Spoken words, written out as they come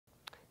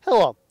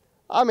Hello,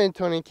 I'm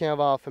Antonio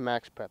Cannavale from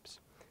Max Preps.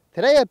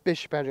 Today at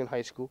Bishop Hendricken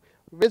High School,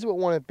 we visit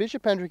with one of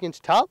Bishop Hendricken's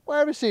top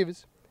wide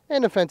receivers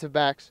and defensive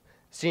backs,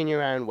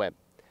 senior Webb.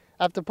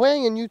 After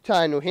playing in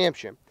Utah and New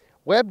Hampshire,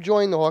 Webb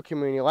joined the Hawk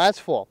community last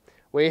fall,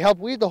 where he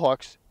helped lead the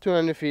Hawks to an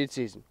undefeated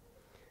season.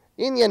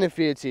 In the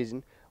undefeated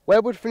season,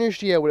 Webb would finish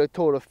the year with a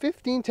total of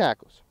 15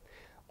 tackles.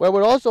 Webb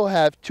would also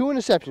have 2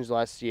 interceptions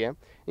last year,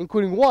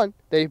 including one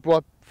that he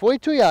brought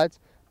 42 yards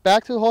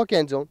back to the Hawk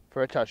end zone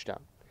for a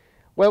touchdown.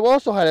 Webb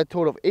also had a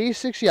total of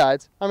 86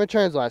 yards on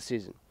returns last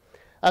season.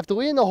 After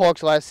leading the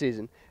Hawks last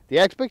season, the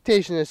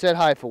expectation is set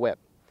high for Webb.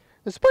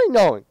 Despite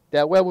knowing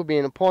that Webb would be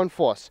an important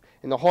force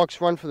in the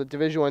Hawks' run for the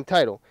Division I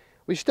title,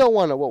 we still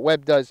wonder what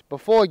Webb does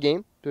before a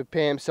game to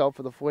prepare himself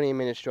for the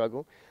 48-minute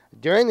struggle,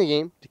 during the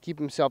game to keep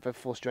himself at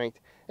full strength,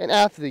 and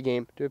after the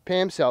game to prepare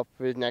himself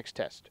for his next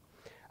test.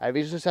 I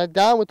recently sat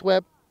down with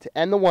Webb to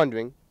end the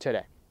wondering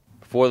today.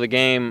 Before the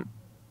game,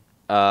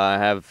 I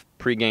have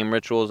pre-game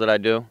rituals that I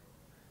do.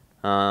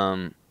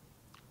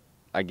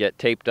 I get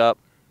taped up,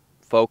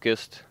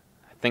 focused,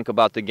 I think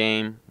about the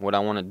game, what I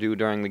want to do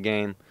during the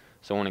game,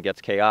 so when it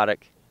gets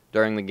chaotic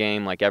during the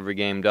game, like every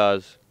game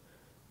does,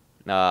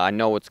 I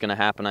know what's going to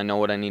happen, I know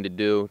what I need to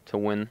do to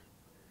win.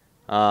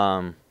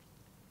 I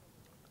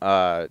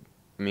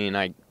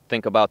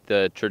think about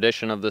the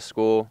tradition of the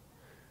school,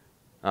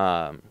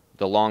 the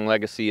long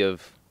legacy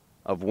of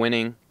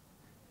winning,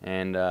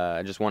 and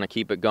I just want to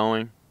keep it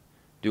going,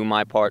 do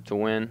my part to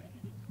win,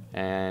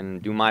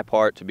 and do my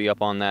part to be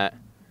up on that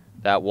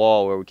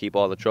wall where we keep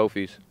all the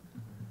trophies.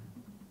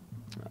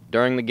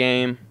 During the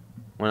game,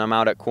 when I'm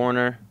out at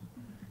corner,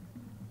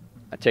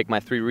 I take my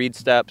 3 read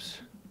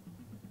steps,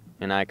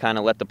 and I kind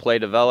of let the play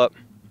develop,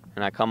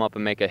 and I come up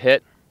and make a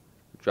hit,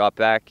 drop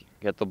back,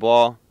 get the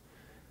ball.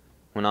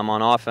 When I'm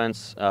on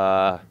offense,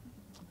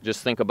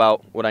 just think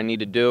about what I need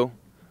to do,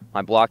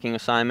 my blocking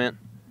assignment.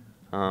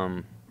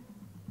 I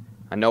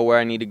know where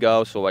I need to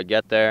go, so I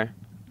get there.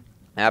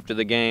 After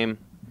the game,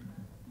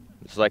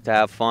 just like to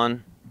have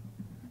fun,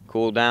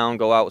 cool down,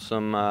 go out with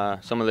some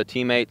of the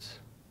teammates,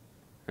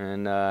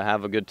 and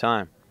have a good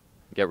time.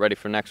 Get ready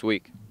for next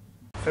week.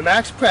 For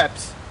Max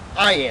Preps,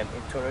 I am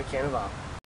Antonio Cannavale.